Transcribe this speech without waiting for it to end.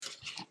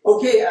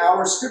Okay,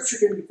 our scripture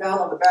can be found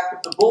on the back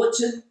of the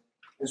bulletin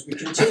as we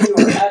continue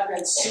our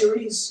Advent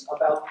series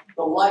about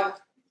the light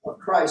of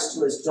Christ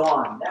who has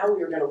dawned. Now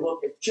we are going to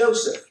look at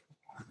Joseph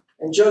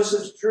and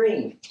Joseph's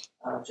dream.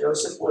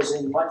 Joseph was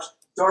in much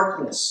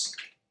darkness,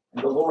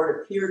 and the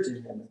Lord appeared to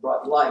him and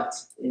brought light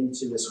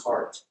into his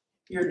heart.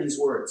 Hear these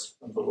words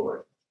from the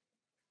Lord.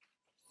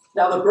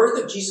 Now the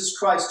birth of Jesus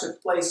Christ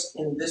took place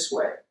in this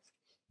way.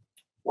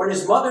 When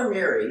his mother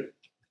Mary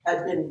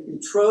had been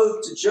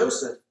betrothed to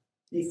Joseph,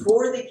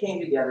 before they came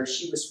together,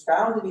 she was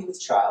found to be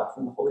with child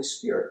from the Holy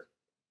Spirit.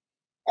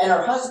 And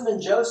her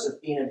husband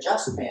Joseph, being a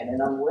just man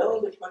and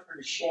unwilling to put her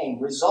to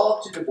shame,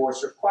 resolved to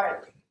divorce her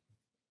quietly.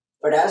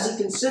 But as he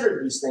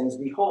considered these things,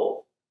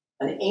 behold,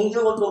 an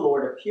angel of the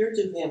Lord appeared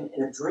to him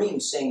in a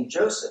dream, saying,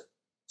 Joseph,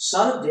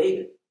 son of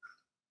David,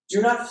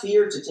 do not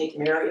fear to take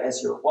Mary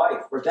as your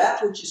wife, for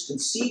that which is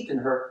conceived in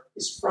her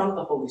is from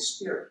the Holy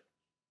Spirit.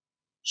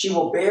 She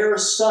will bear a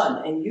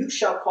son, and you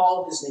shall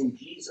call his name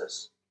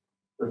Jesus,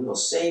 for he will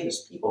save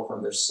his people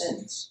from their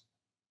sins.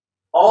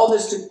 All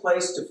this took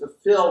place to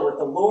fulfill what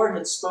the Lord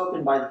had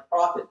spoken by the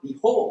prophet.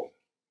 Behold,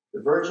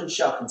 the virgin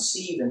shall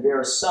conceive and bear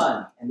a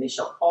son, and they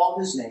shall call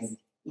his name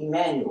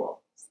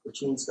Emmanuel,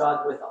 which means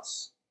God with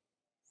us.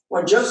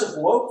 When Joseph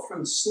woke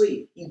from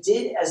sleep, he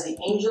did as the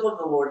angel of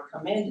the Lord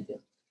commanded him.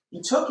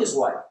 He took his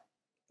wife,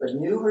 but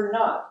knew her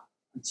not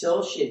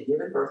until she had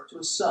given birth to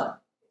a son,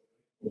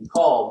 and he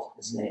called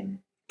his name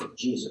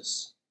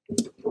Jesus.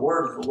 The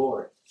word of the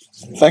Lord.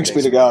 Thanks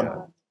be to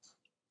God.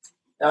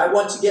 Now I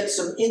want to get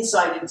some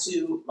insight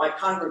into my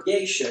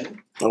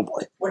congregation. Oh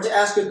boy. I want to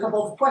ask you a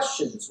couple of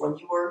questions when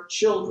you were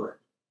children.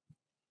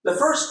 The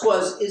first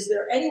was, is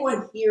there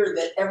anyone here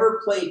that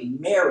ever played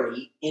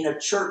Mary in a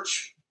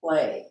church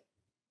play?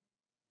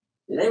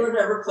 Did anyone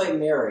ever play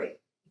Mary?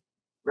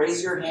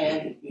 Raise your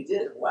hand if you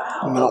did.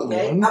 Wow. Not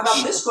Okay. once. How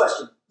about this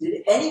question?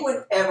 Did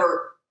anyone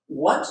ever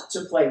want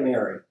to play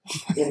Mary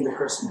in the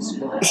Christmas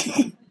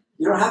play?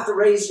 You don't have to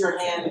raise your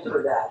hand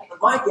for that. But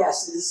my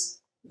guess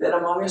is that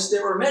among us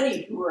there were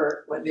many who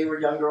were, when they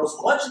were young girls,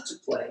 wanted to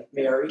play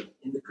Mary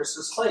in the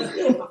Christmas play,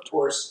 if, of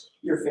course,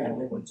 your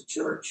family went to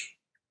church.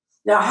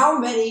 Now, how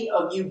many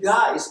of you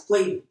guys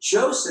played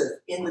Joseph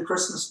in the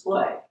Christmas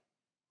play?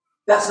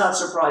 That's not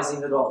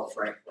surprising at all,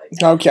 frankly.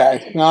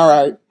 Okay, all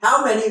right.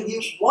 How many of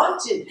you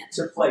wanted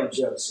to play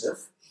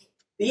Joseph?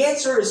 The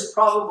answer is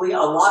probably a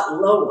lot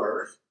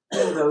lower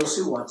than those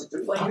who wanted to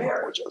play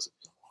Mary.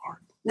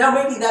 Now,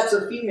 maybe that's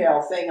a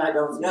female thing, I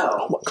don't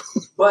know.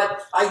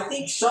 But I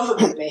think some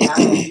of it may have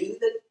to do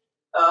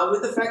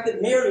with the fact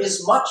that Mary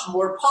is much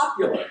more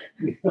popular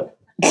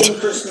in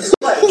Christmas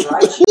plays,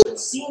 right? She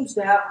seems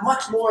to have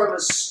much more of a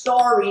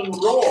starring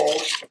role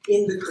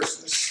in the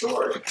Christmas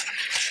story.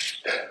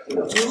 You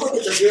know, if you look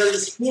at the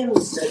various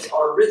hymns that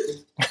are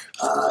written,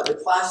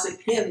 the classic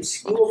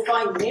hymns, you will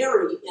find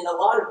Mary in a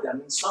lot of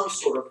them in some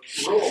sort of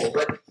role,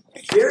 but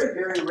very,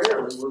 very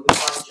rarely will you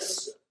find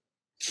Joseph.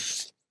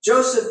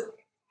 Joseph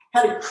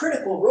had a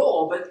critical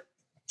role, but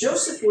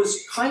Joseph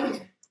was kind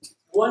of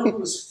one who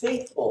was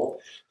faithful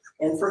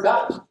and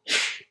forgotten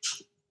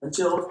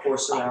until, of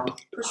course, around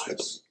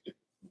Christmas.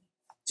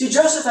 See,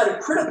 Joseph had a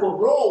critical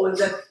role in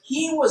that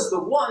he was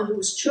the one who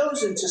was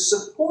chosen to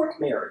support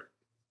Mary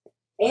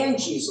and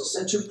Jesus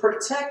and to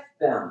protect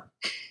them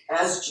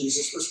as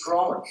Jesus was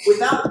growing.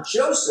 Without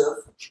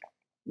Joseph,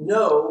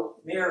 no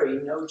Mary,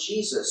 no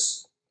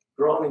Jesus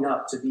growing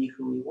up to be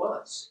who he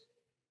was.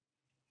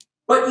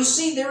 But you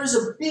see, there is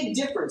a big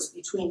difference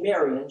between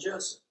Mary and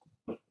Joseph.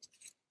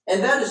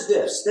 And that is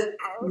this, that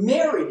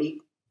Mary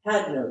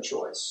had no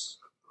choice,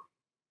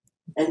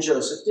 and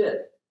Joseph did.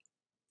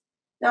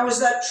 Now, is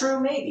that true?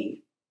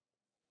 Maybe.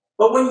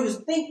 But when you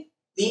think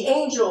the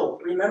angel,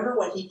 remember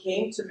when he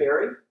came to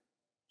Mary?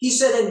 He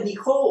said, and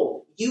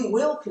behold, you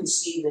will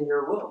conceive in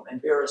your womb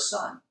and bear a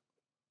son,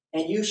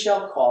 and you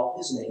shall call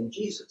his name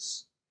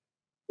Jesus.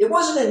 It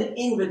wasn't an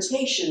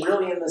invitation,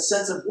 really, in the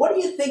sense of, what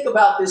do you think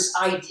about this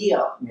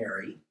idea,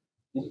 Mary?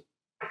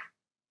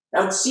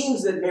 Now, it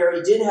seems that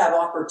Mary did have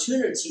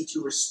opportunity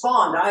to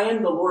respond. I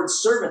am the Lord's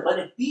servant. Let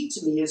it be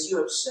to me as you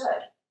have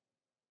said.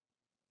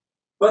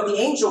 But the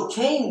angel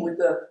came with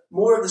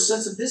more of the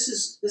sense of this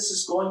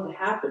is going to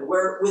happen.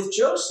 Where with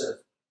Joseph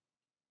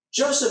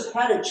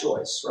had a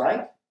choice,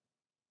 right?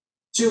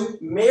 To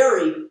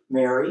marry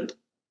Mary,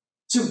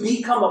 to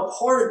become a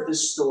part of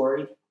this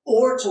story,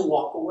 or to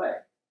walk away.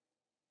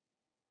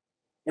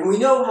 And we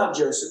know how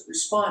Joseph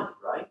responded,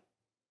 right?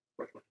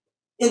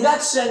 In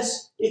that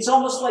sense, it's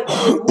almost like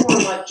we're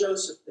more like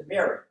Joseph than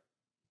Mary.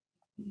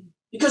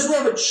 Because we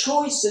have a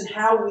choice in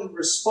how we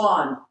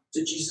respond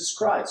to Jesus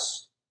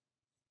Christ.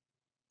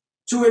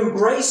 To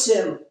embrace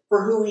him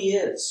for who he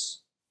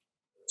is.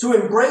 To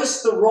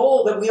embrace the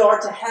role that we are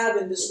to have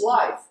in this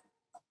life,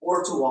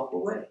 or to walk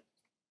away.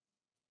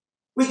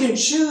 We can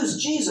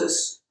choose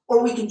Jesus,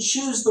 or we can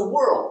choose the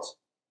world.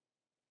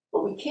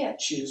 But we can't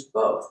choose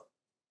both.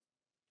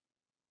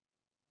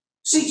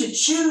 See, to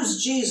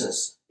choose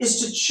Jesus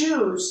is to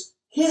choose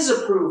his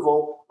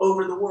approval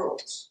over the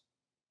world's.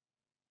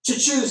 To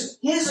choose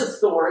his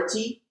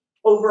authority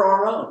over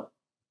our own.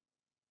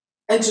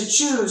 and to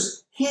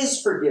choose his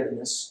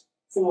forgiveness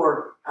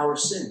for our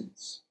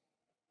sins.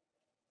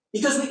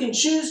 Because we can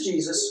choose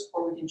Jesus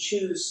or we can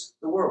choose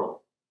the world.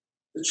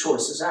 The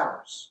choice is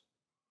ours.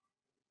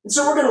 And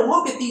so we're going to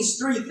look at these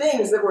three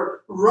things that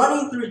were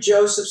running through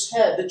Joseph's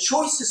head, the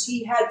choices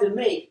he had to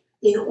make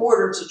in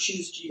order to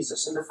choose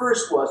Jesus. And the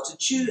first was to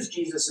choose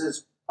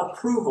Jesus'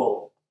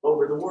 approval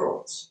over the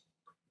world's.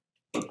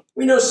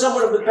 We know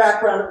somewhat of the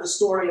background of the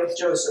story of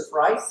Joseph,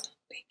 right?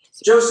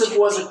 Joseph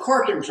was a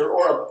carpenter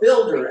or a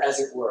builder, as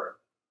it were.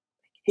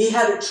 He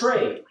had a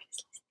trade,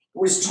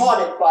 was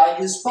taught it by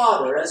his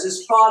father, as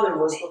his father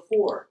was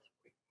before.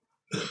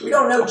 We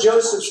don't know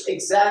Joseph's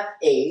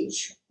exact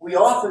age. We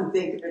often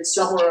think of it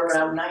somewhere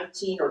around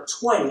 19 or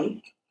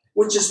 20,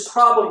 which is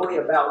probably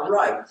about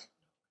right.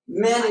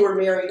 Men were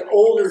married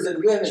older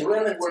than women.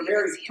 Women were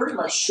married pretty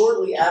much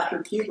shortly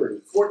after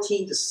puberty,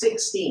 14 to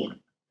 16.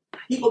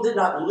 People did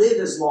not live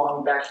as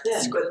long back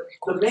then, but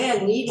the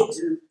man needed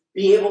to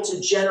be able to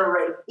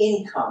generate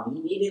income.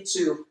 He needed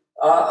to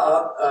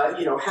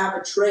have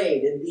a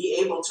trade and be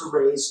able to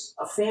raise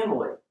a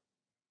family.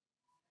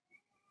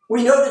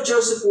 We know that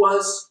Joseph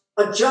was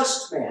a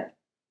just man,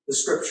 the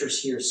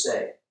scriptures here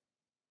say.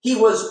 He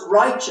was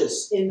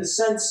righteous in the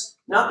sense,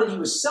 not that he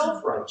was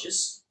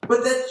self-righteous,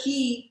 but that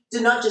he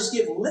did not just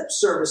give lip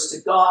service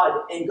to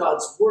God and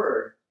God's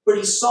word, but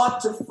he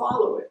sought to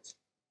follow it.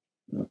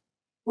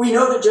 We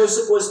know that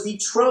Joseph was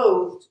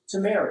betrothed to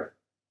Mary.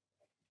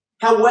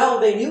 How well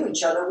they knew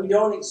each other, we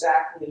don't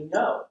exactly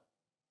know.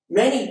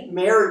 Many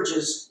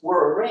marriages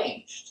were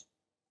arranged.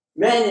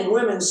 Men and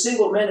women,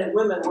 single men and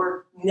women,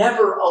 were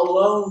never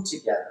alone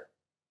together.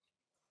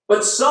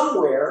 But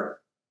somewhere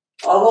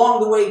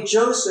along the way,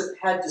 Joseph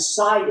had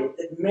decided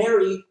that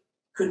Mary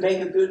could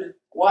make a good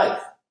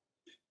wife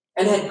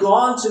and had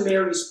gone to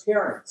Mary's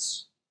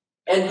parents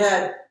and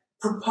had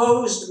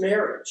proposed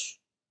marriage.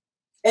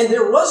 And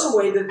there was a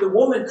way that the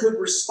woman could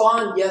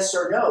respond yes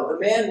or no. The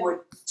man would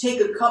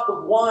take a cup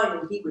of wine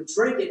and he would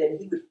drink it and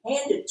he would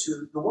hand it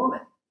to the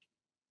woman.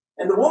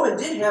 And the woman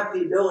did have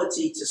the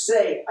ability to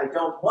say, I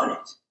don't want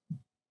it.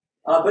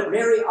 But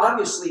Mary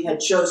obviously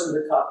had chosen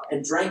the cup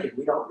and drank it.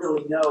 We don't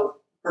really know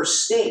her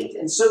state.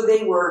 And so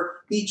they were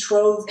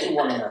betrothed to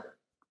one another.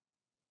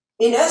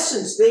 In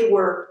essence, they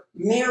were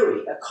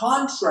married. A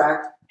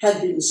contract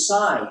had been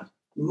signed.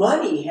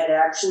 Money had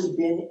actually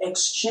been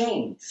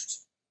exchanged.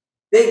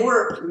 They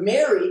were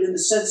married in the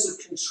sense of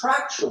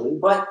contractually,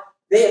 but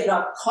they had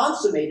not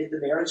consummated the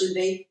marriage and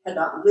they had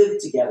not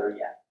lived together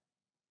yet.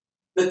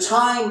 The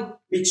time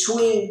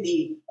between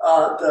the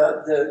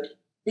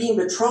being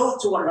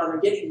betrothed to one another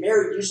and getting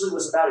married usually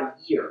was about a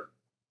year.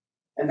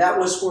 And that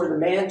was for the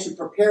man to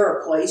prepare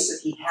a place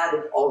if he had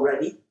it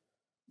already.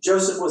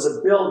 Joseph was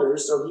a builder,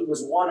 so he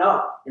was one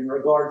up in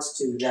regards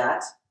to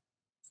that.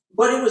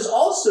 But it was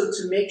also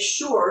to make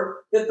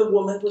sure that the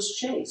woman was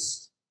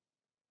chaste,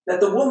 that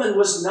the woman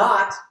was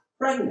not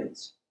pregnant.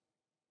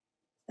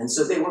 And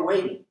so they were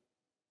waiting.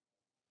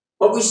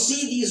 But we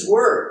see these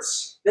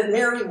words, that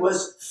Mary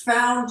was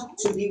found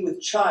to be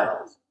with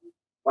child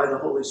by the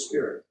Holy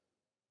Spirit.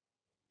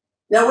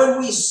 Now, when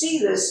we see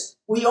this,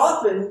 we've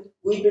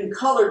been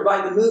colored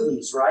by the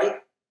movies, right?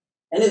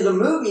 And in the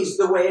movies,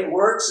 the way it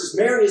works is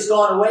Mary has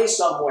gone away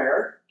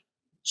somewhere.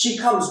 She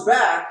comes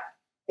back,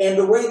 and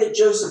the way that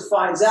Joseph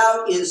finds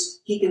out is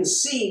he can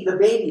see the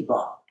baby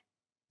bump.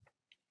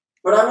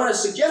 But I want to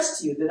suggest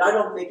to you that I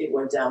don't think it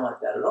went down like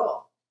that at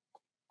all.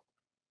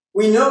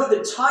 We know the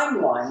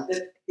timeline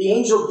that the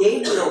angel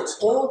Gabriel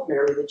told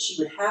Mary that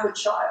she would have a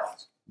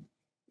child.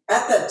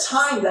 At that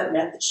time, that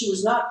meant that she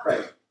was not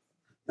pregnant,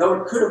 though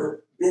it could have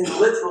been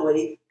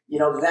literally,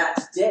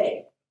 that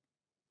day.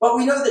 But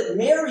we know that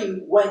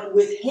Mary went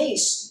with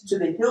haste to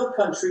the hill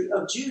country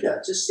of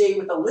Judah to stay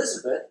with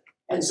Elizabeth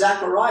and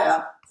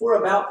Zechariah for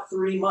about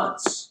 3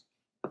 months.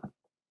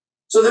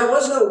 So there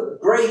was no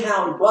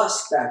Greyhound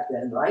bus back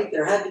then, right?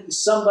 There had to be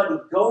somebody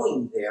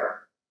going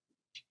there.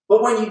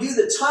 But when you do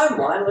the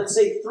timeline, let's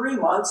say 3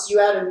 months, you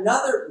add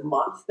another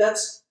month,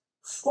 that's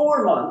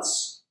 4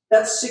 months,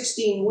 that's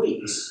 16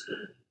 weeks.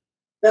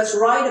 That's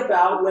right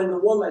about when a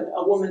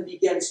woman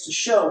begins to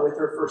show with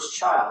her first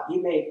child.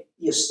 You may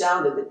be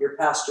astounded that your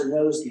pastor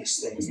knows these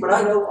things, but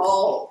I know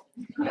all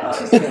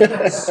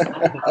things in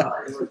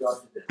regard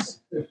to this.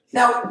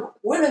 Now,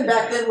 women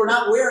back then were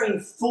not wearing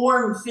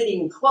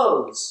form-fitting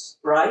clothes,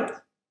 right?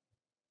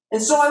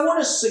 And so I want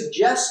to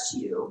suggest to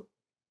you,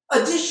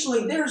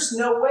 additionally, there's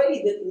no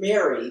way that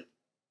Mary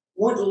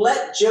would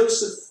let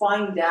Joseph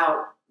find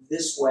out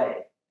this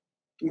way.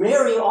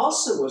 Mary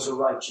also was a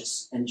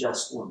righteous and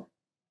just woman.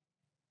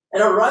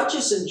 And a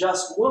righteous and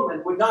just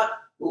woman would not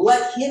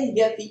let him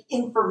get the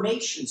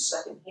information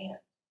secondhand.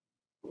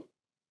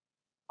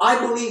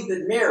 I believe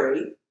that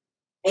Mary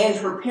and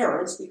her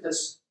parents,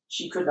 because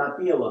she could not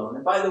be alone,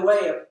 and by the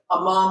way, a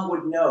mom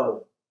would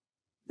know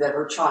that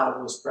her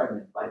child was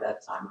pregnant by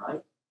that time,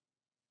 right?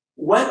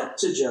 Went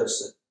to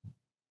Joseph,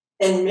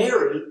 and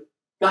Mary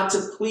got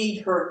to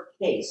plead her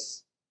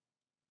case.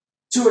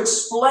 to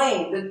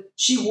explain that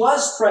she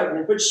was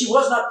pregnant, but she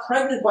was not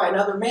pregnant by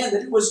another man,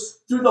 that it was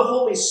through the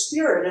Holy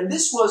Spirit, and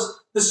this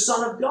was the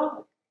Son of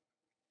God.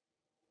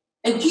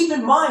 And keep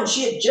in mind,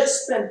 she had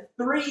just spent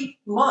 3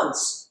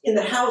 months in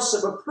the house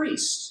of a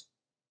priest,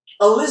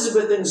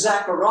 Elizabeth and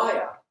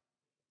Zachariah,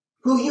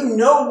 who you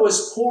know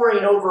was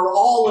poring over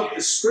all of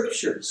the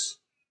scriptures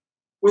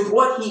with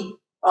what he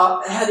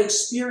had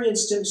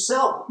experienced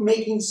himself,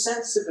 making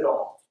sense of it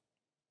all.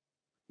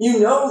 You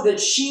know that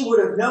she would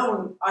have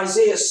known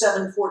Isaiah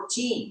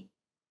 7:14,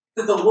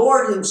 that the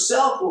Lord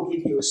himself will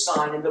give you a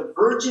sign, and the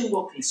virgin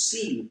will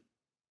conceive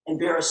and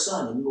bear a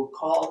son, and you will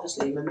call his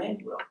name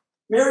Emmanuel.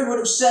 Mary would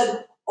have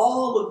said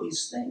all of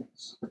these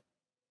things.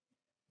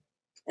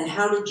 And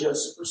how did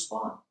Joseph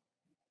respond?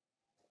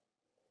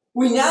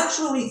 We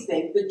naturally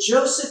think that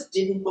Joseph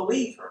didn't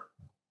believe her,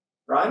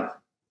 right?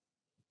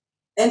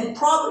 And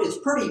probably it's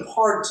pretty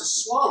hard to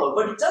swallow,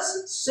 but it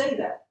doesn't say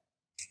that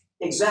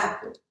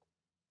exactly.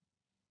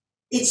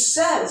 It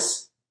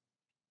says,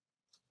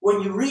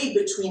 when you read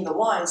between the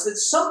lines, that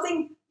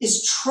something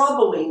is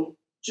troubling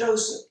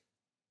Joseph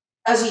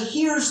as he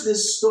hears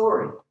this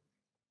story.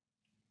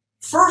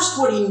 First,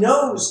 what he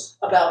knows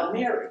about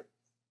Mary.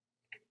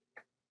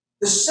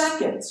 The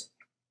second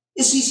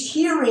is he's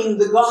hearing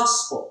the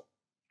gospel.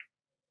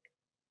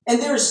 And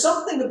there is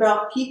something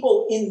about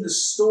people in the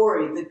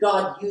story that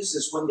God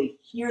uses when they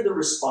hear the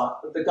response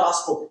of the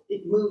gospel.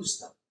 It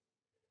moves them.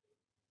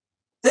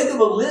 Think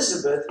of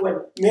Elizabeth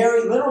when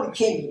Mary literally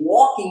came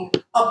walking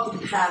up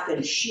the path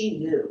and she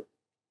knew.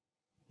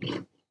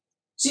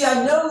 See,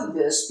 I know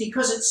this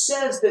because it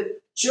says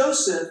that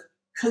Joseph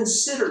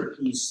considered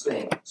these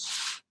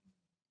things.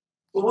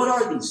 But what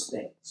are these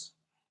things?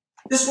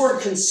 This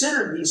word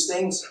consider these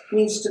things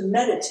means to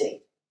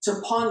meditate,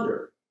 to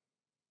ponder.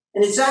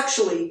 And it's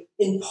actually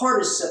in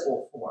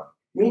participle form,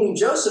 meaning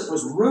Joseph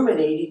was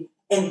ruminating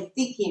and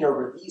thinking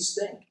over these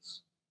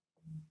things.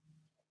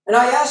 And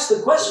I asked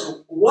the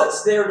question,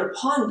 what's there to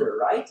ponder,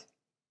 right?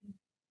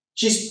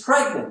 She's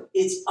pregnant.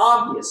 It's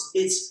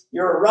obvious.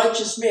 You're a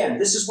righteous man.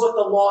 This is what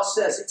the law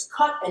says. It's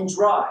cut and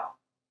dry.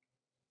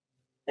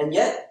 And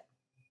yet,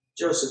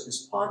 Joseph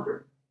is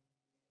pondering.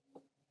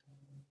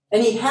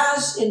 And he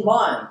has in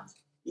mind,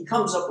 he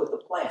comes up with a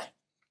plan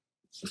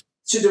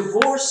to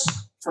divorce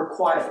her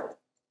quietly.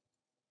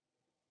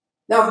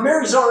 Now, if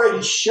Mary's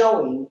already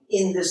showing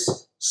in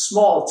this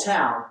small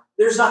town,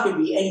 there's not going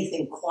to be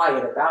anything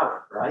quiet about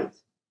it, right?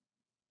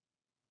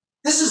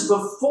 This is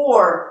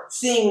before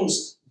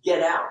things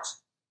get out.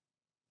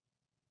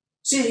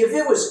 See, if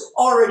it was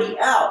already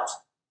out,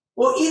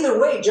 well, either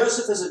way,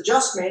 Joseph as a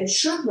just man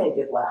should make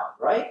it loud,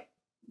 right?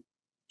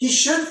 He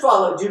should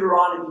follow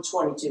Deuteronomy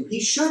 22.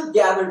 He should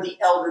gather the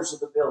elders of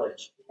the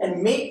village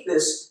and make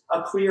this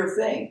a clear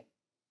thing.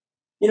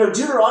 You know,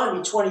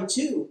 Deuteronomy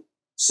 22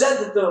 said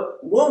that the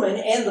woman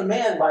and the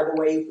man, by the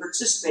way, who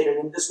participated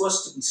in this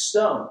was to be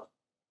stoned.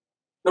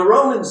 The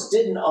Romans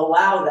didn't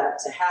allow that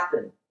to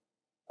happen.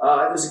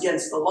 It was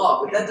against the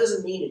law, but that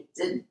doesn't mean it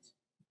didn't.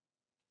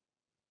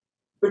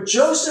 But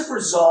Joseph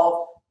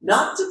resolved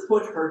not to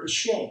put her to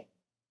shame.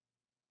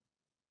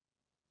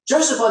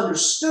 Joseph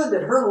understood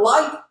that her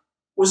life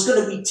was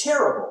going to be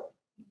terrible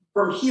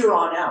from here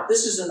on out.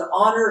 This is an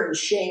honor and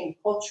shame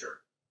culture.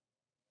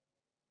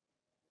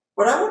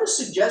 But I want to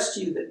suggest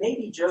to you that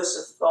maybe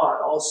Joseph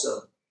thought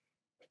also,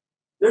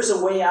 there's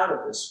a way out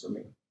of this for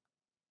me.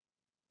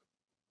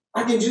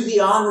 I can do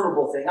the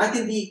honorable thing. I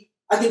can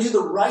do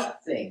the right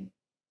thing.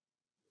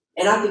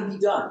 And I can be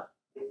done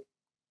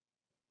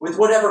with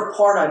whatever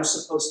part I'm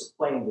supposed to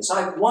play in this.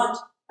 I want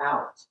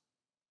out.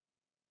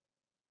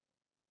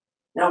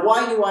 Now,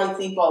 why do I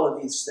think all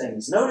of these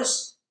things?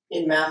 Notice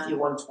in Matthew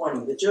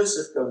 1:20 that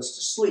Joseph goes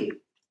to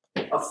sleep,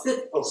 a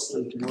fitful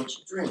sleep in which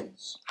he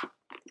dreams.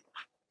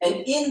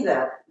 And in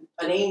that,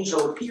 an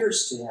angel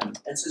appears to him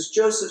and says,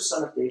 Joseph,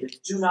 son of David,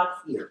 do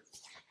not fear.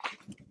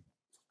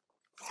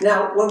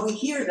 Now, when we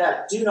hear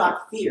that, do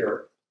not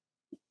fear,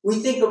 we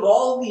think of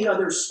all the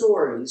other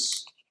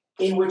stories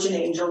in which an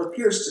angel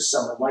appears to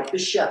someone, like the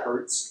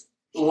shepherds,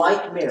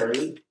 like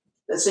Mary,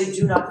 that say,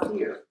 do not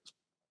fear.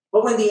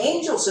 But when the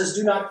angel says,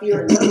 do not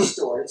fear in those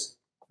stories,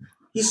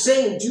 he's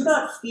saying, do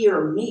not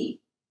fear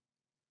me.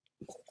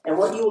 And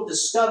what you will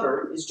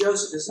discover is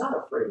Joseph is not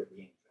afraid of the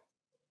angel.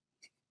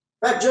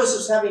 In fact,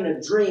 Joseph's having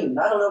a dream.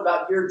 I don't know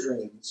about your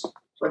dreams,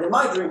 but in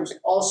my dreams,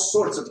 all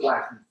sorts of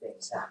wacky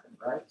things happen,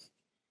 right?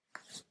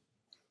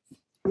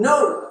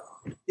 No,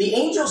 the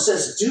angel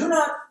says, do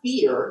not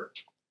fear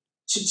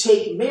to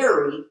take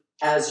Mary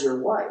as your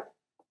wife.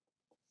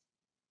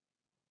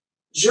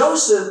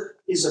 Joseph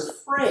is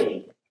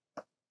afraid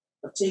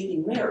of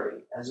taking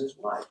Mary as his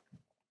wife.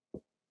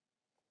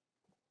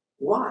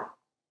 Why?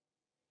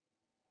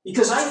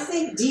 Because I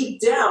think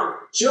deep down,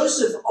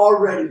 Joseph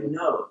already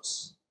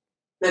knows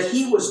that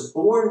he was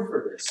born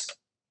for this,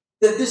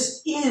 that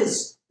this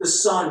is the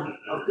Son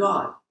of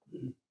God.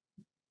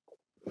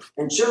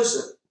 And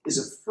Joseph is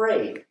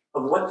afraid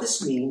of what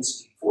this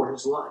means for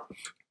his life.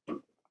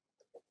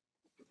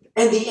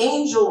 And the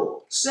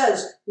angel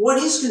says,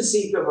 what is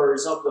conceived of her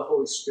is of the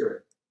Holy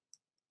Spirit.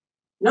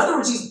 In other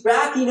words, he's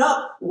backing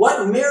up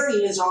what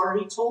Mary has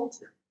already told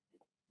him.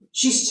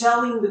 She's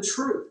telling the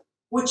truth,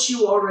 which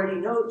you already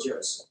know,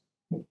 Joseph.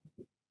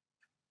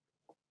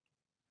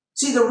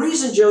 See, the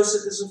reason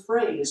Joseph is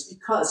afraid is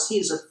because he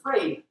is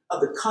afraid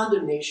of the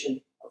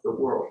condemnation of the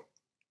world.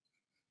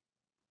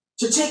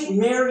 To take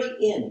Mary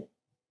in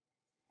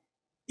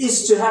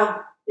is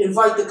to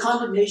invite the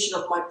condemnation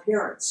of my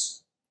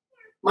parents,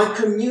 my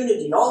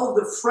community, all of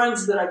the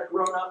friends that I've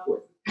grown up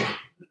with.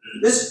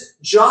 This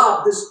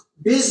job, this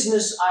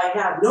business I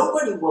have,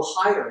 nobody will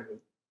hire me.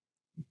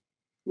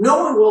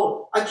 No one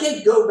will. I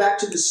can't go back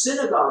to the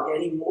synagogue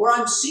anymore.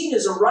 I'm seen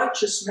as a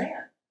righteous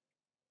man.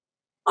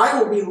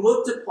 I will be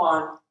looked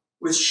upon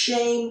with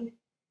shame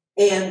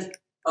and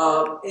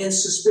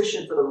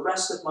suspicion for the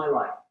rest of my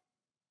life.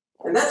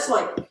 And that's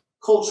like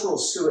cultural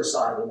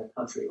suicide in a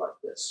country like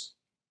this.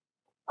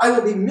 I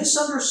will be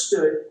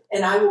misunderstood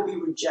and I will be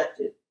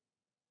rejected.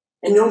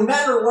 And no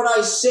matter what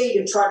I say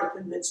to try to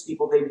convince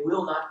people, they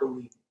will not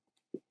believe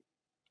me.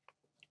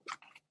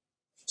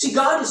 See,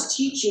 God is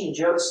teaching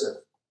Joseph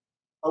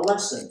a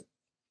lesson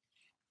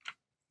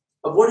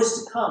of what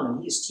is to come, and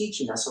he is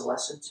teaching us a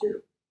lesson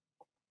too.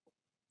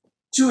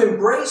 To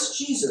embrace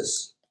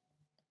Jesus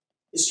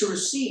is to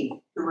receive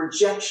the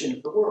rejection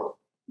of the world.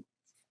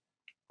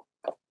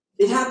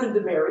 It happened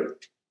to Mary.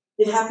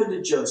 It happened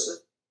to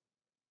Joseph.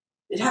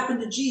 It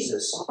happened to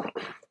Jesus.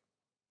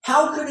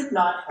 How could it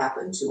not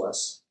happen to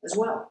us as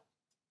well?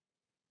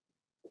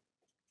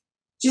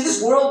 See,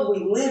 this world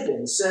we live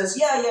in says,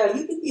 yeah,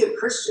 you can be a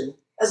Christian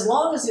as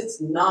long as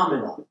it's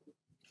nominal.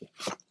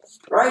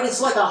 Right?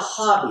 It's like a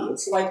hobby.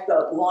 It's like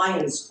the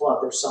Lions Club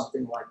or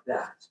something like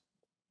that.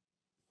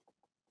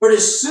 But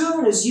as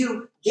soon as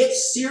you get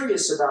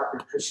serious about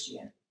your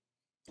Christianity,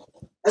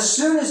 as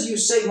soon as you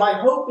say,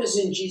 my hope is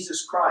in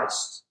Jesus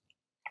Christ,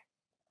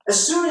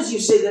 as soon as you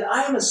say that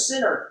I am a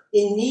sinner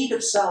in need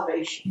of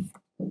salvation,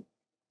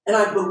 and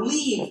I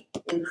believe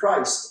in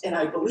Christ, and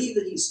I believe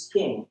that he's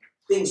king,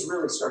 things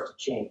really start to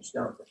change,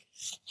 don't they?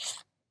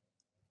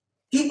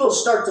 People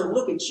start to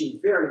look at you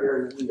very,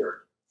 very weird.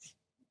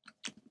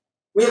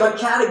 We have a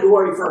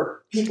category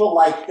for people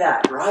like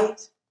that,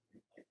 right?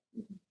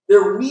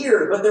 They're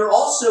weird, but they're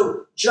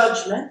also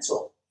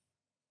judgmental.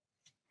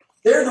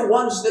 They're the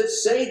ones that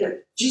say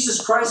that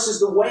Jesus Christ is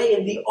the way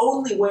and the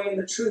only way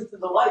and the truth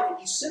and the life. And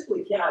you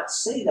simply cannot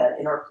say that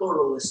in our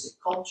pluralistic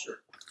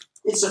culture.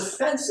 It's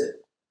offensive.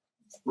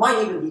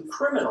 Might even be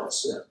criminal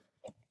soon.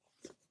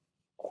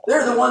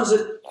 They're the ones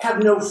that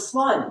have no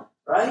fun,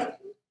 right?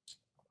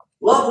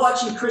 Love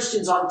watching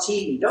Christians on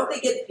TV. Don't they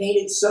get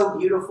painted so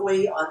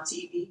beautifully on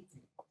TV?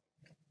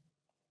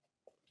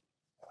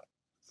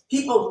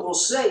 People will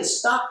say,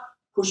 stop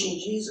pushing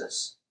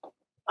Jesus.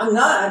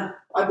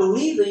 I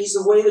believe that he's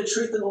the way, the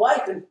truth, and the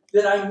life, and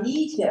that I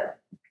need him.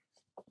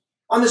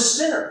 I'm a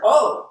sinner.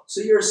 Oh,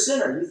 so you're a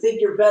sinner. You think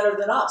you're better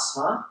than us,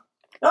 huh?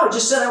 No, I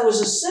just said I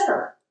was a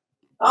sinner.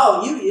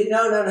 Oh,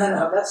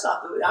 no. That's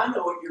not I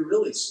know what you're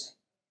really saying.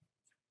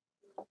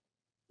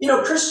 You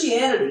know,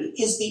 Christianity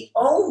is the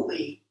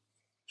only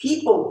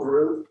people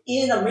group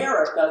in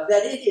America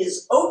that it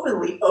is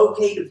openly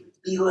okay to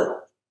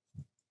belittle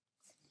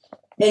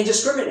and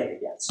discriminate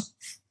against.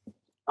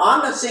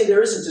 I'm not saying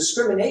there isn't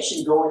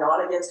discrimination going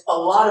on against a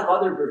lot of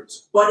other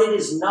groups, but it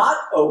is not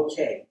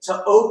okay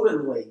to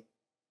openly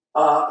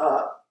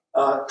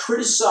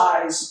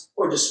criticize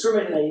or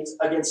discriminate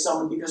against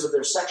someone because of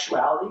their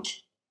sexuality.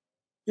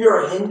 If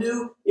you're a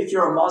Hindu, if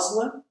you're a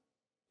Muslim,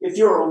 if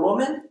you're a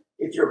woman,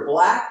 if you're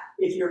black,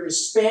 if you're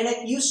Hispanic,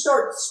 you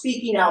start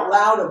speaking out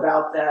loud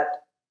about that,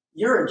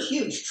 you're in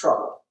huge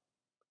trouble.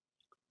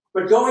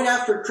 But going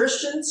after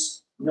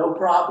Christians, no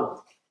problem.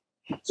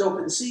 It's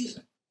open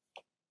season.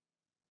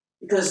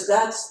 Because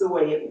that's the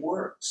way it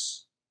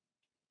works.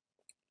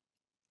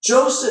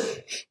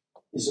 Joseph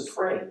is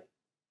afraid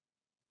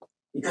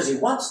because he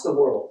wants the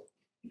world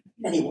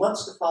and he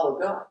wants to follow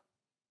God.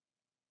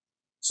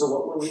 So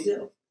what will he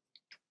do?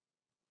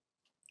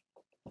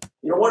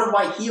 You know, one of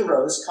my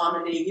heroes,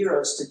 common day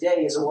heroes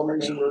today, is a woman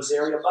named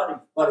Rosaria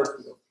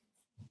Butterfield,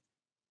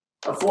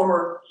 a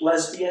former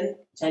lesbian,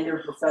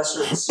 tenured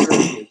professor at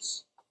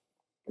Syracuse.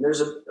 And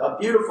there's a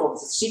beautiful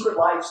secret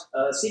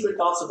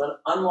thoughts of an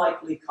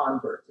unlikely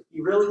convert. If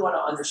you really want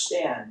to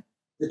understand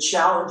the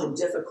challenge and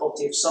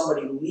difficulty of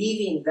somebody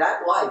leaving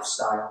that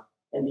lifestyle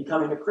and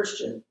becoming a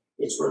Christian,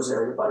 it's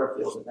Rosaria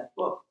Butterfield in that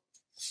book.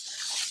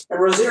 And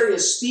Rosaria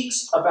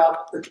speaks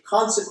about the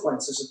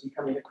consequences of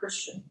becoming a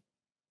Christian.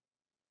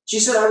 She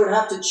said, I would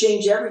have to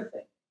change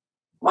everything.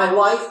 My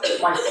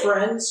life, my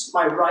friends,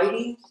 my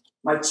writing,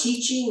 my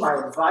teaching, my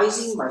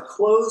advising, my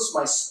clothes,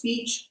 my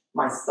speech,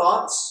 my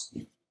thoughts.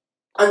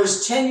 I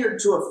was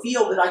tenured to a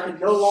field that I could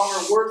no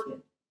longer work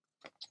in.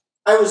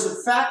 I was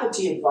the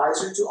faculty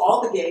advisor to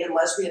all the gay and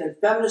lesbian and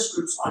feminist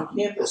groups on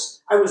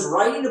campus. I was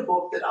writing a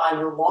book that I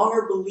no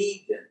longer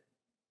believed in.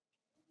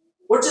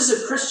 What does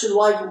a Christian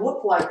life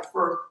look like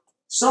for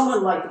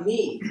someone like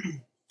me,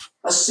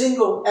 a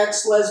single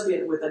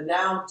ex-lesbian with a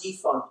now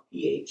defunct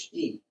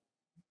PhD?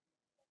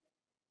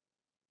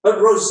 But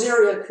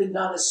Rosaria could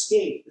not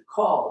escape the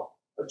call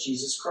of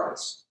Jesus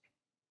Christ.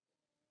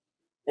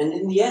 And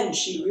in the end,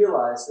 she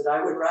realized that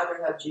I would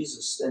rather have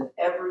Jesus than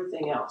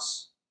everything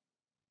else.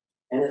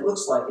 And it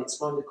looks like it's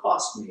going to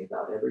cost me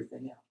about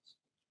everything else.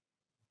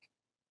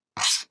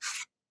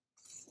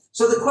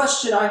 So the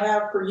question I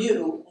have for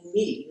you and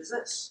me is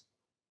this.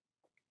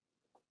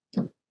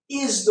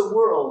 Is the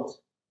world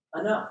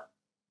enough?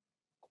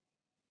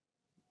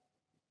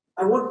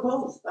 I want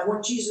both. I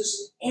want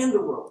Jesus and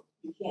the world.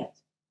 You can't.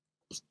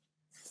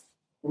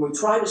 And we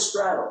try to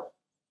straddle,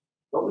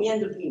 but we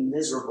end up being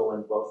miserable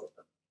in both of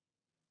them.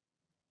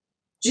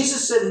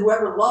 Jesus said,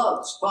 whoever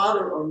loves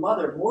father or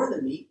mother more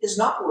than me is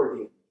not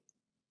worthy of me.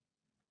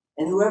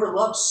 And whoever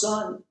loves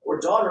son or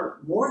daughter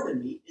more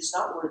than me is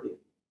not worthy of me.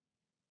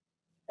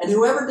 And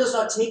whoever does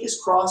not take his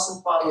cross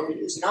and follow me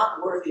is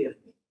not worthy of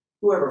me.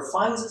 Whoever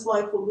finds his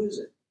life will lose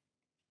it.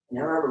 And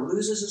whoever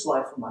loses his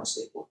life for my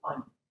sake will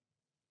find it.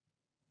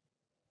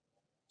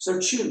 So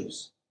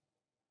choose.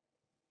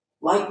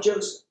 Like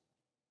Joseph.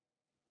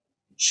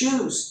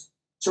 Choose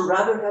to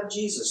rather have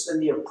Jesus than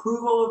the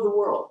approval of the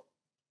world.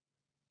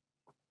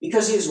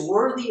 Because he is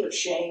worthy of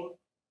shame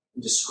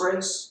and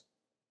disgrace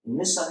and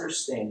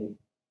misunderstanding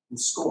and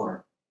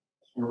scorn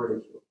and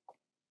ridicule.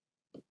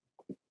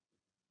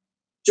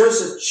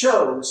 Joseph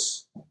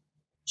chose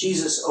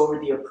Jesus over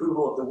the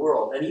approval of the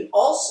world. And he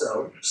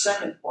also,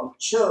 second point,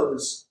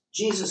 chose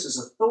Jesus'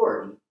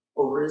 authority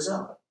over his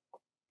own.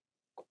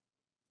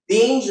 The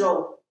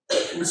angel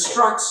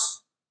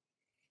instructs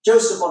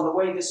Joseph on the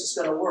way this is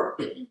going to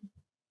work.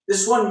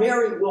 This one,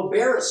 Mary, will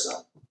bear a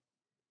son,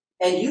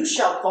 and you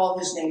shall call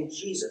his name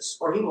Jesus,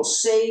 for he will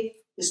save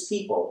his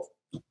people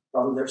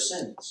from their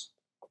sins.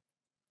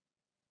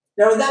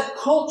 Now, in that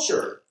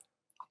culture,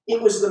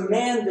 it was the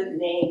man that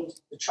named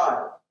the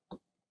child.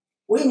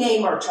 We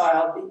name our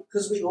child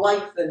because we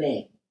like the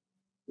name.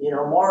 You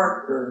know,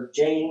 Mark or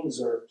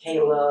James or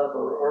Caleb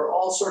or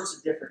all sorts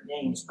of different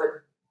names. But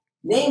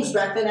names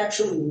back then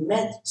actually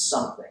meant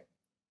something,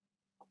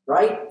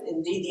 right?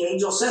 Indeed, the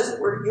angel says it.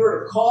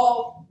 You're to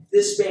call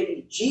this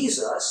baby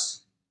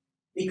Jesus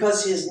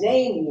because his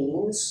name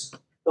means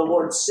the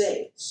Lord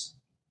saves.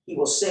 He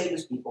will save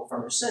his people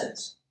from their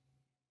sins.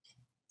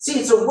 See,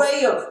 it's a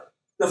way of,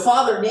 the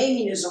Father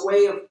naming is a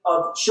way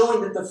of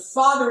showing that the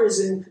Father is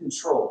in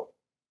control.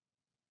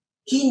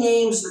 He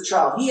names the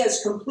child. He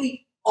has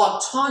complete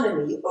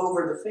autonomy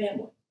over the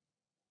family.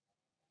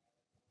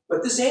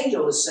 But this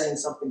angel is saying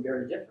something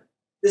very different.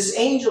 This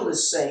angel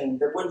is saying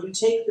that when you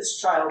take this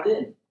child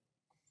in,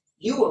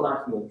 you will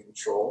not be in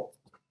control.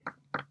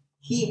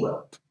 He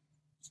will.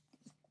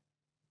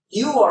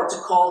 You are to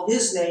call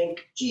his name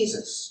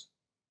Jesus.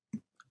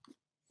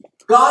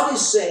 God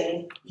is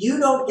saying, you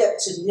don't get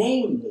to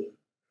name me.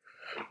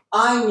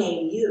 I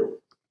name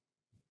you.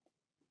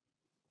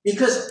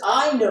 Because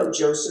I know,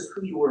 Joseph,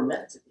 who you were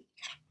meant to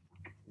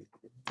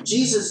be.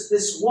 Jesus,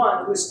 this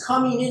one who is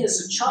coming in as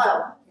a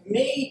child,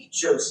 made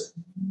Joseph.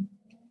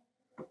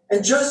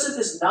 And Joseph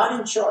is not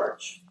in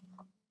charge.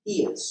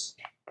 He is.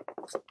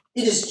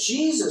 It is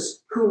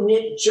Jesus who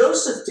knit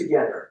Joseph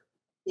together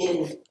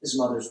in his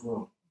mother's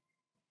womb.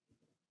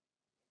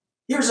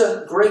 Here's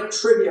a great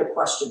trivia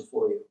question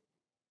for you,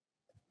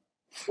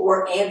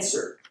 or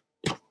answer.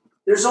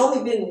 There's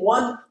only been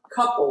one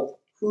couple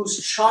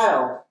whose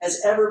child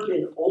has ever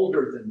been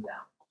older than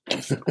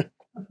them.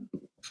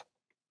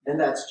 And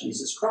that's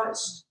Jesus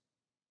Christ,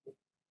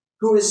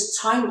 who is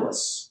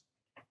timeless.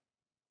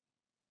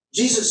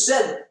 Jesus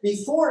said,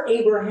 before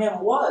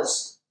Abraham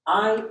was,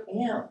 I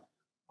am.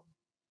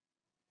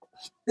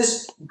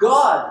 This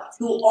God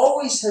who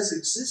always has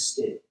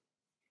existed,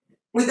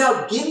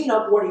 without giving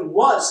up what he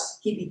was,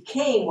 he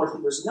became what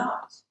he was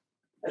not,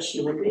 a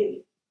human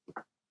baby.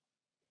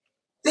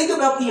 Think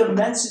about the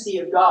immensity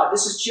of God.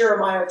 This is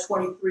Jeremiah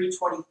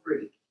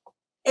 23:23.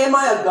 Am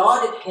I a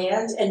God at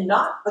hand and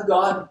not a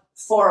God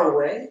far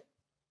away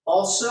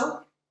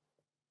also?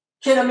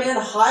 Can a man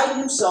hide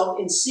himself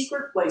in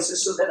secret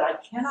places so that I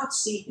cannot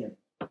see him?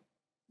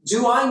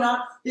 Do I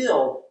not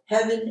fill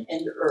heaven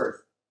and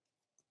earth?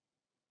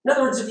 In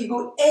other words, if you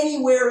go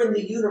anywhere in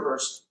the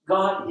universe,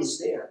 God is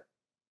there.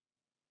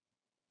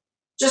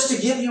 Just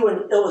to give you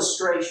an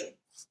illustration,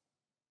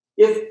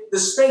 if the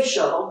space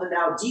shuttle, the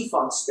now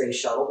defunct space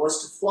shuttle,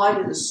 was to fly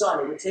to the sun,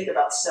 it would take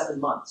about 7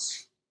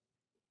 months.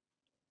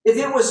 If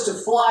it was to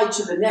fly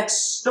to the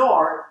next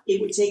star,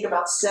 it would take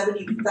about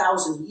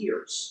 70,000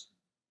 years.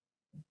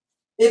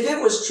 If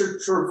it was to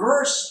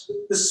traverse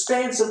the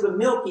spans of the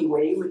Milky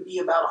Way, it would be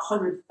about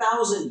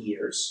 100,000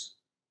 years,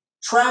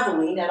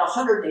 traveling at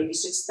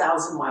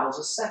 186,000 miles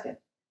a second.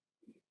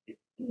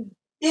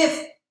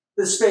 If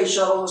the space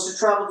shuttle was to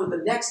travel to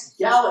the next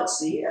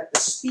galaxy at the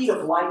speed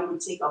of light, it would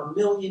take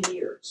 1,000,000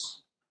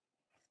 years.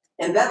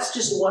 And that's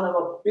just one of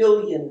 1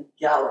 billion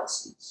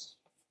galaxies.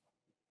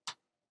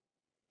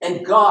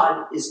 And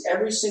God is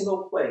every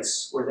single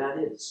place where that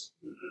is.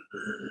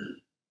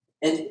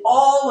 And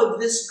all of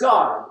this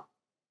God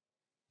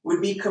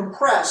would be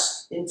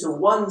compressed into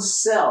one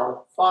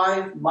cell,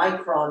 5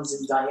 microns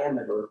in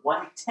diameter,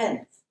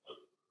 1/10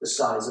 the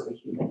size of a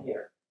human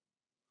hair.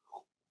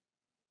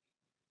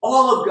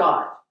 All of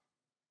God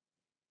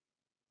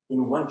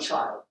in one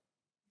child.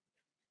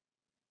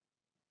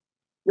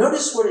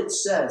 Notice what it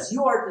says.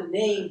 You are to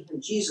name him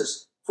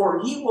Jesus,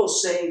 for he will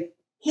save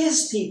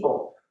his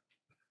people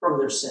from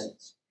their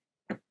sins.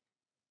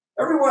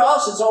 Everywhere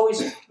else, it's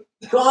always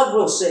God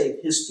will save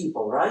his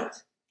people, right?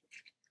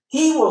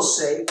 He will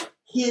save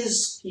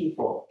his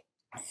people.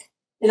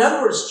 In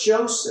other words,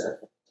 Joseph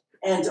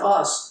and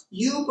us,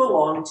 you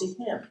belong to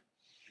him.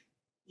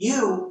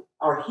 You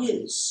are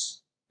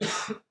his.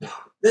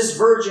 This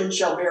virgin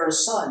shall bear a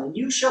son, and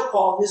you shall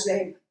call his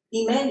name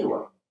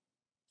Emmanuel,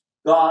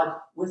 God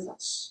with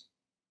us.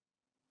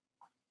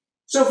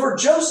 So for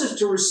Joseph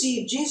to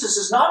receive Jesus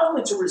is not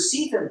only to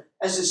receive him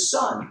as his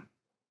son,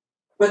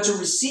 but to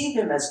receive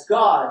him as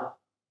God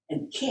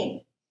and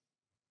King.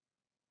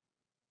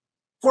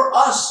 For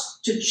us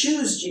to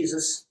choose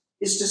Jesus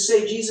is to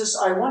say, Jesus,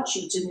 I want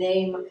you to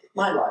name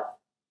my life.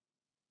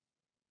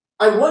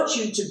 I want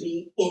you to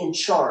be in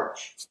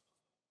charge.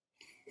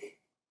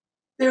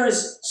 There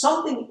is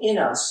something in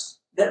us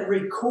that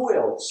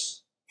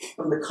recoils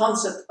from the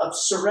concept of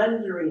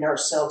surrendering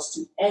ourselves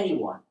to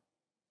anyone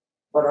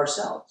but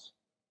ourselves.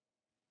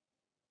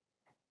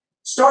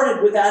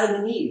 Started with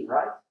Adam and Eve,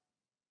 right?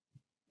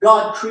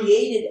 God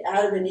created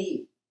Adam and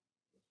Eve,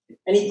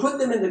 and he put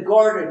them in the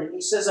garden, and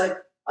he says,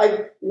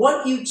 I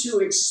want you to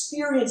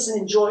experience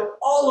and enjoy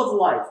all of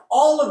life.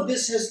 All of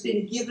this has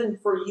been given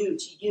for you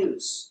to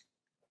use.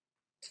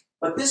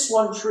 But this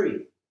one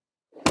tree,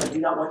 I do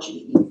not want you to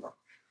eat from.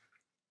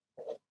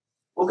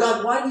 Well,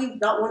 God, why do you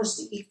not want us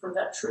to eat from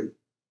that tree?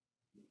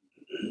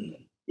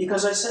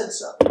 Because I said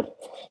so.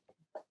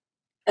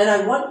 And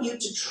I want you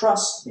to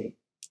trust me.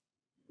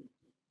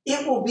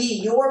 It will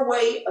be your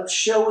way of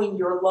showing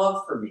your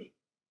love for me,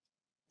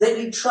 that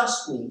you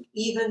trust me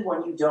even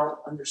when you don't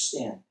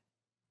understand.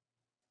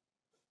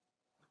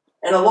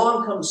 And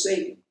along comes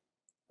Satan,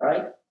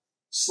 right?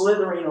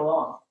 Slithering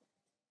along.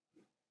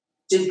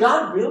 Did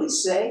God really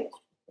say,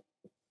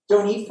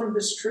 don't eat from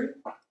this tree?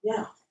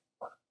 Yeah.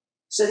 He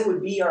said it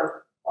would be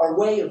our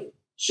way of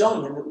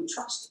showing him that we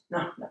trust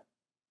him. No.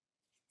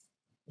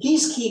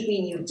 He's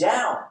keeping you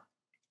down.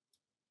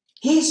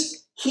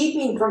 He's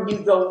keeping from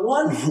you the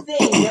one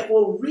thing that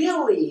will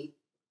really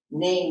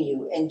name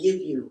you and give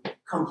you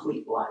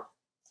complete life.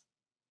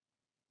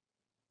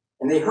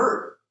 And they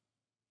heard,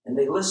 and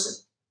they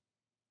listened,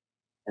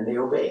 and they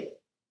obeyed.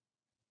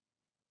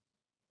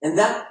 And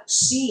that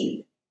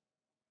seed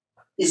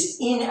is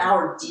in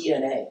our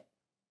DNA.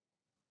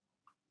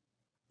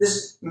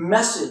 This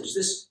message,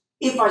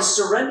 if I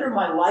surrender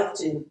my life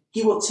to him,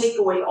 he will take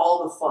away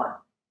all the fun.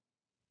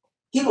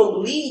 He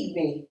will lead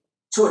me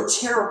to a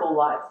terrible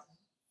life.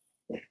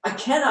 I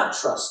cannot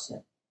trust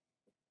him.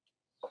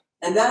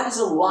 And that is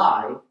a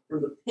lie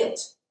from the pit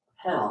of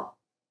hell.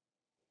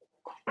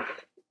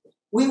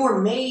 We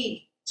were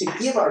made to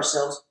give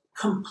ourselves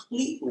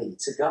completely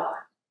to God.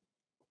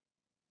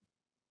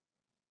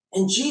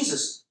 And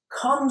Jesus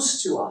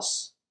comes to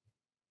us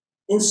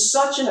in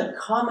such an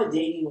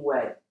accommodating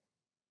way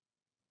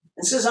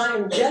and says, I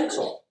am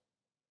gentle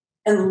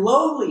and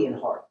lowly in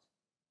heart.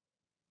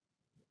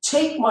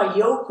 Take my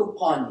yoke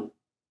upon you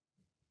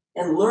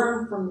and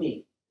learn from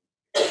me,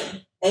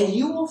 and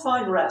you will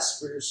find rest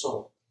for your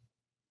soul.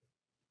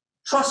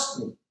 Trust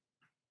me.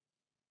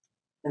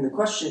 And the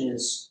question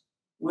is,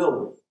 will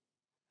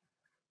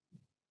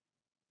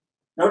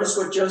we? Notice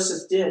what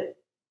Joseph did.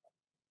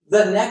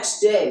 The next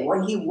day,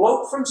 when he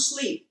woke from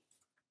sleep,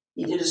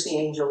 he did as the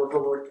angel of the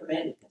Lord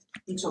commanded him.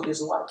 He took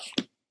his wife.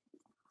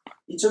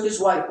 He took his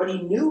wife, but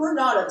he knew her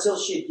not until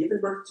she had given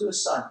birth to a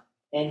son,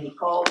 and he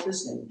called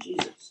his name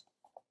Jesus.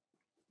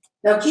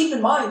 Now keep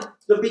in mind,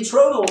 the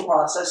betrothal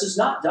process is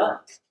not done.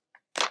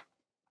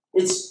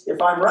 It's, if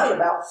I'm right,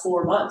 about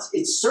 4 months.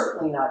 It's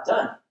certainly not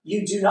done.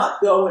 You do not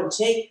go and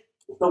take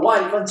the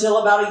wife until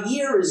about a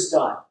year is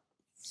done.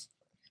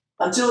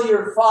 Until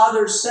your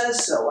father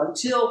says so,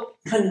 until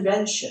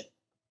convention.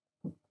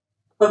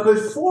 But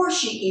before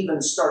she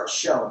even starts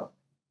showing,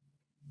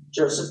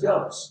 Joseph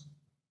goes.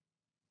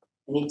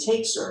 And he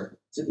takes her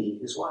to be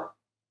his wife.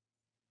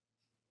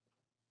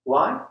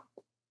 Why?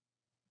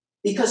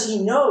 Because he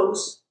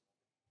knows,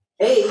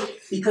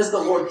 because the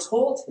Lord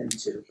told him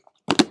to.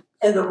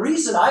 And the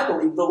reason I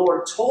believe the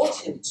Lord told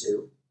him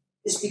to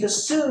is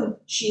because soon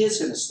she is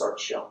going to start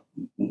showing.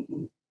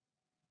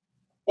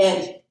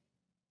 And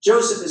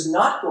Joseph is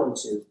not going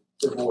to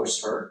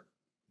divorce her.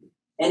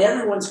 And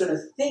everyone's going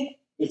to think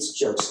it's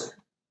Joseph.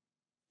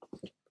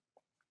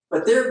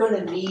 But they're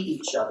going to need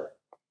each other.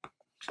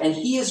 And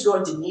he is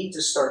going to need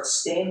to start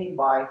standing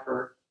by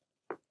her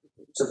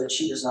so that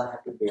she does not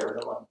have to bear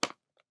it alone.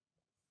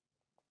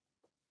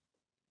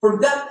 From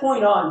that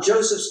point on,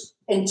 Joseph's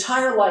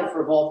entire life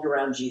revolved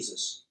around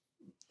Jesus.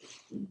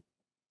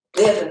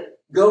 They had to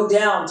go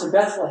down to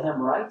Bethlehem,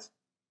 right?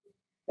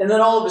 And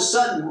then all of a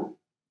sudden,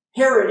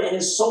 Herod and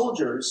his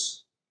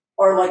soldiers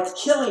are like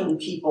killing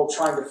people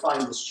trying to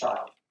find this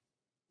child.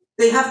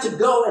 They have to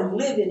go and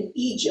live in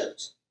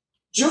Egypt.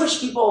 Jewish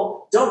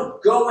people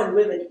don't go and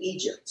live in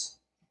Egypt.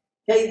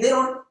 Okay, they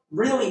don't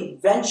really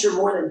venture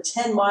more than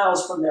 10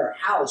 miles from their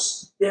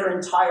house their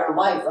entire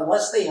life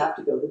unless they have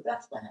to go to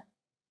Bethlehem.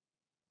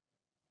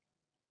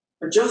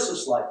 But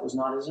Joseph's life was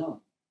not his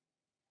own.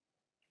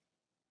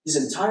 His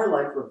entire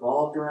life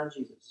revolved around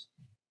Jesus.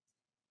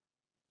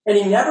 And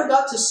he never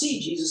got to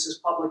see Jesus'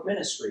 public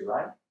ministry,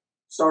 right?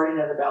 Starting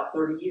at about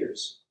 30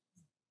 years.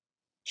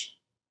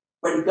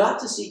 But he got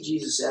to see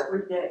Jesus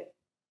every day.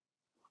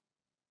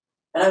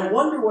 And I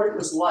wonder what it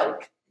was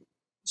like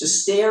to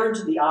stare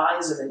into the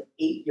eyes of an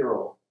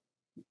 8-year-old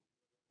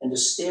and to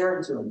stare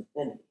into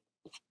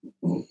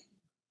infinity.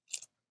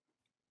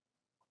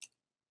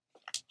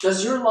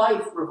 Does your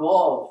life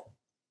revolve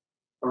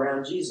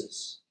around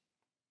Jesus?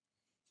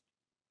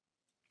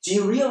 Do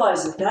you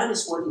realize that that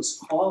is what he's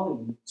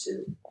calling you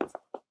to?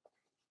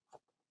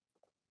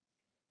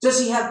 Does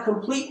he have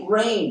complete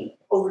reign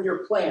over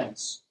your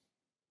plans,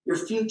 your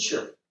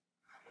future,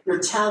 your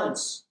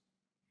talents,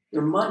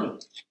 your money,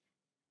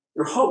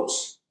 your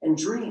hopes and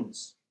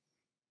dreams?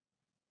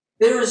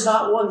 There is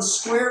not one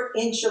square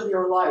inch of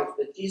your life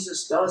that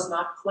Jesus does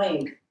not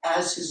claim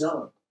as his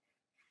own.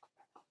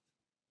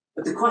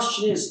 But the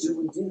question is, do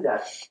we do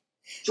that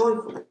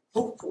joyfully,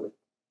 hopefully,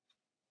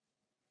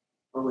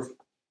 or with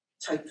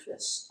tight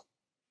fists?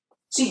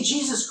 See,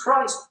 Jesus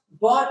Christ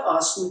bought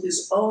us with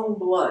his own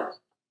blood,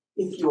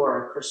 if you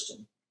are a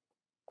Christian.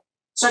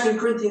 2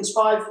 Corinthians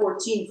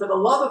 5:14, for the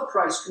love of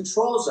Christ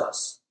controls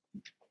us,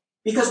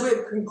 because we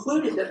have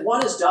concluded that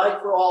one has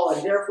died for all,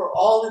 and therefore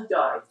all have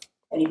died.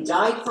 And he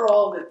died for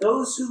all, that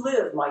those who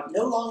live might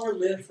no longer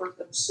live for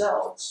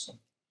themselves,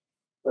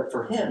 but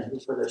for him who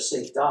for their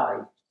sake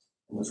died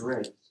and was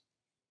raised.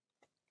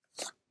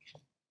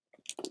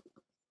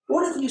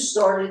 What if you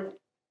started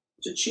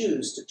to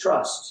choose to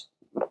trust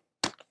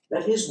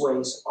that his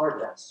ways are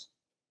best?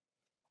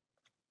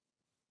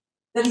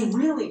 That he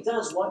really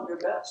does want your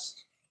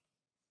best?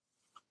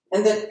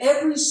 And that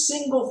every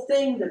single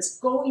thing that's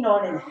going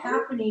on and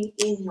happening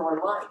in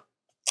your life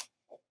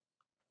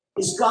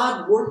is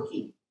God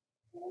working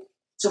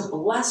to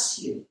bless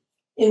you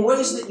in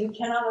ways that you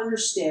cannot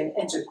understand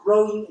and to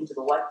grow you into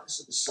the likeness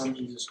of the Son,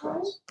 Jesus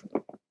Christ.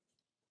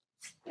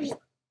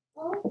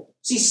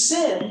 See,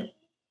 sin,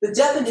 the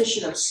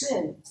definition of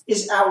sin,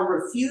 is our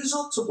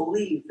refusal to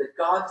believe that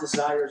God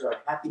desires our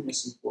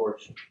happiness and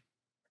flourishing.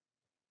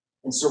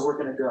 And so we're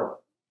going to go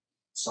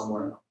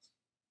somewhere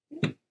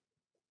else.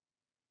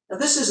 Now,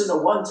 this isn't a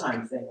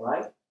one-time thing,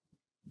 right?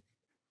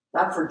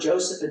 Not for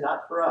Joseph and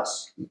not for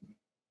us.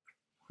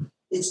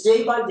 It's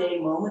day by day,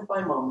 moment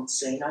by moment,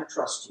 saying, I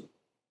trust you.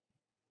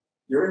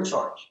 You're in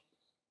charge.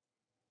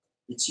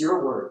 It's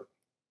your word,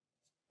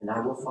 and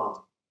I will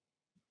follow.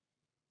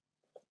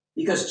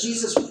 Because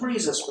Jesus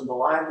frees us from the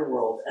lie of the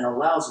world and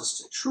allows us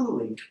to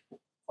truly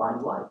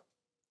find life.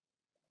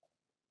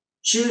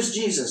 Choose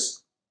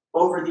Jesus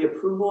over the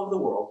approval of the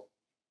world,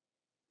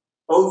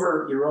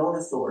 over your own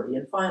authority,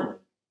 and finally,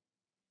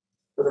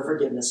 for the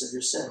forgiveness of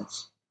your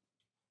sins.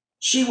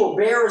 She will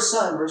bear a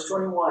son, verse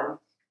 21,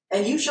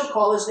 and you shall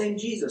call his name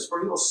Jesus,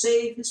 for he will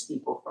save his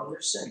people from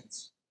their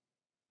sins.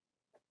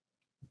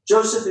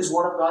 Joseph is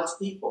one of God's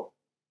people,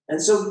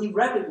 and so he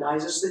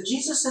recognizes that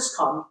Jesus has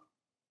come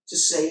to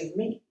save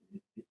me.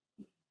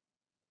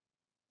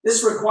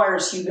 This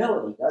requires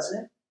humility,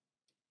 doesn't it?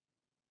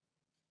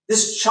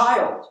 This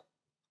child,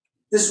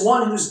 this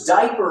one whose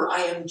diaper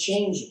I am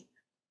changing,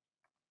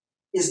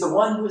 is the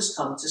one who has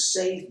come to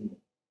save me.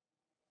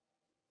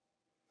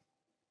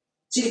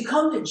 See, to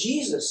come to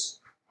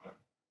Jesus,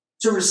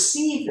 to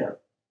receive him,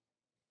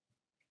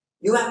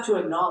 you have to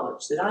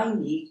acknowledge that I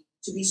need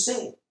to be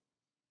saved.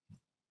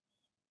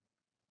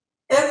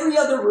 Every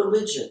other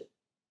religion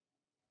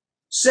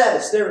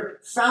says, their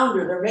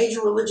founder, their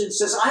major religion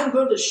says, I'm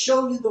going to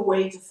show you the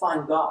way to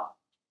find God.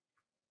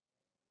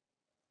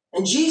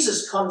 And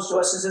Jesus comes to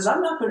us and says,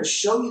 I'm not going to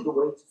show you the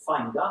way to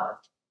find God.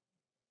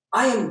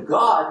 I am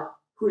God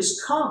who has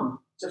come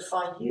to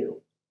find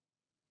you.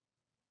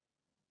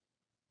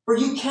 For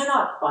you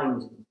cannot find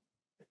me.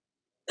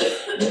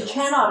 You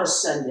cannot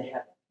ascend to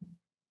heaven.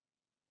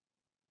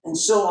 And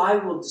so I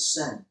will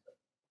descend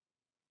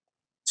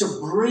to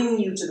bring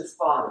you to the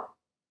Father.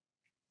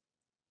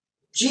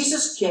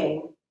 Jesus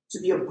came to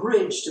be a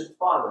bridge to the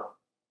Father.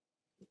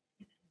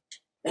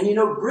 And you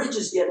know,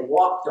 bridges get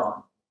walked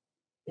on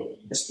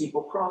as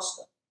people cross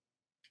them.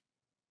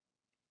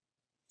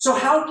 So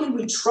how can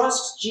we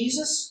trust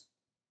Jesus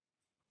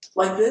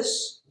like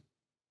this?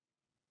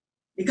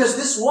 Because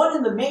this one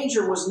in the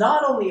manger was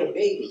not only a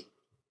baby,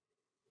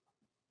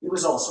 he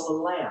was also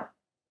a lamb.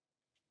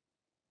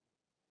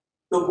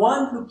 The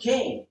one who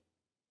came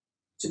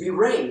to be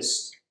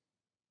raised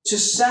to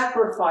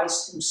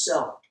sacrifice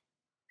himself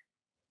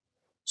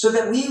so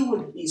that we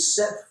would be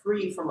set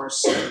free from our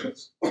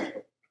sins.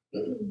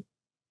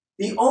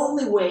 The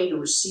only way to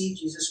receive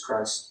Jesus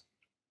Christ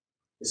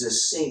is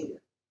as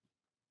Savior.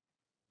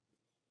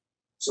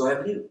 So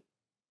have you.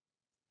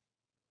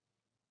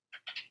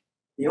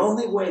 The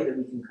only way that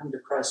we can come to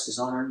Christ is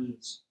on our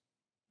knees.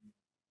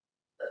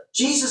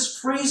 Jesus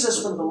frees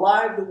us from the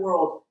lie of the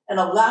world and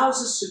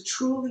allows us to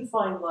truly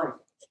find life.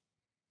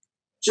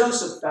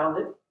 Joseph found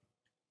it.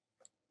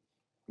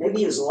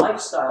 Maybe his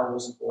lifestyle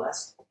wasn't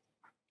blessed,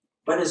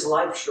 but his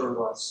life sure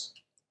was.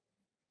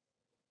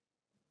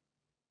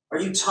 Are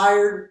you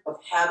tired of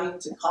having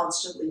to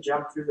constantly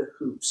jump through the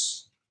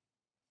hoops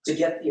to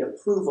get the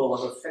approval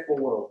of a fickle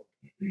world?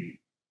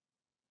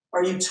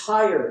 Are you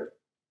tired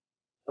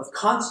of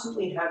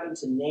constantly having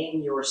to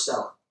name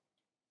yourself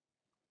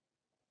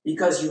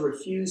because you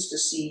refuse to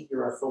cede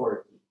your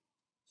authority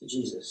to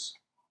Jesus?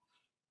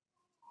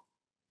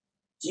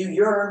 Do you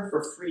yearn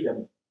for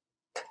freedom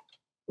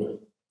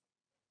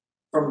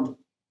from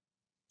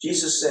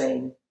Jesus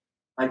saying,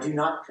 I do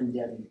not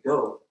condemn you,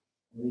 go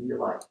and live your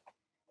life?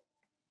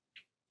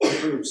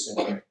 Prove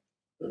sin.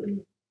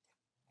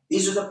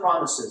 These are the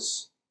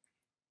promises,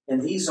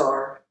 and these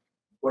are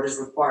what is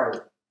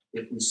required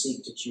if we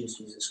seek to choose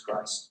Jesus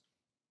Christ.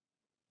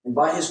 And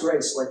by his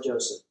grace, like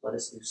Joseph, let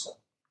us do so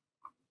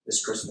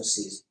this Christmas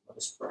season. Let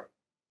us pray.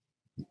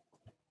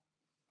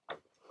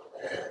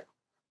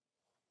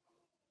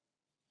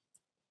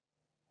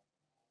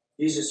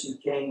 Jesus, you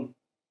came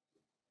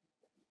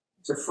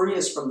to free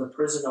us from the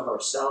prison of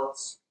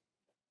ourselves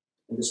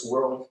and this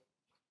world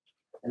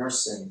and our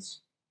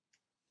sins.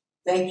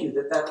 Thank you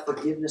that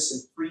forgiveness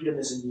and freedom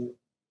is in you.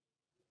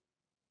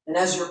 And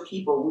as your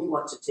people, we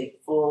want to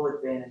take full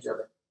advantage of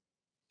it.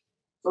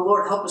 So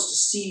Lord, help us to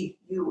see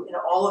you in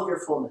all of your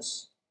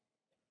fullness,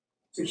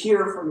 to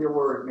hear from your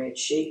word. May it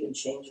shape and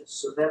change us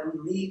so that we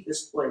leave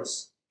this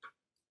place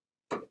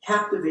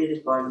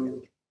captivated by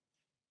you,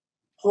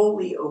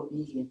 wholly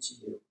obedient to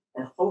you,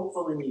 and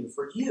hopeful in you,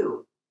 for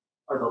you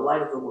are the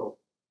light of the world.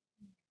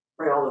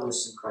 Pray all of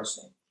this in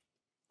Christ's name.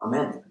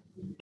 Amen.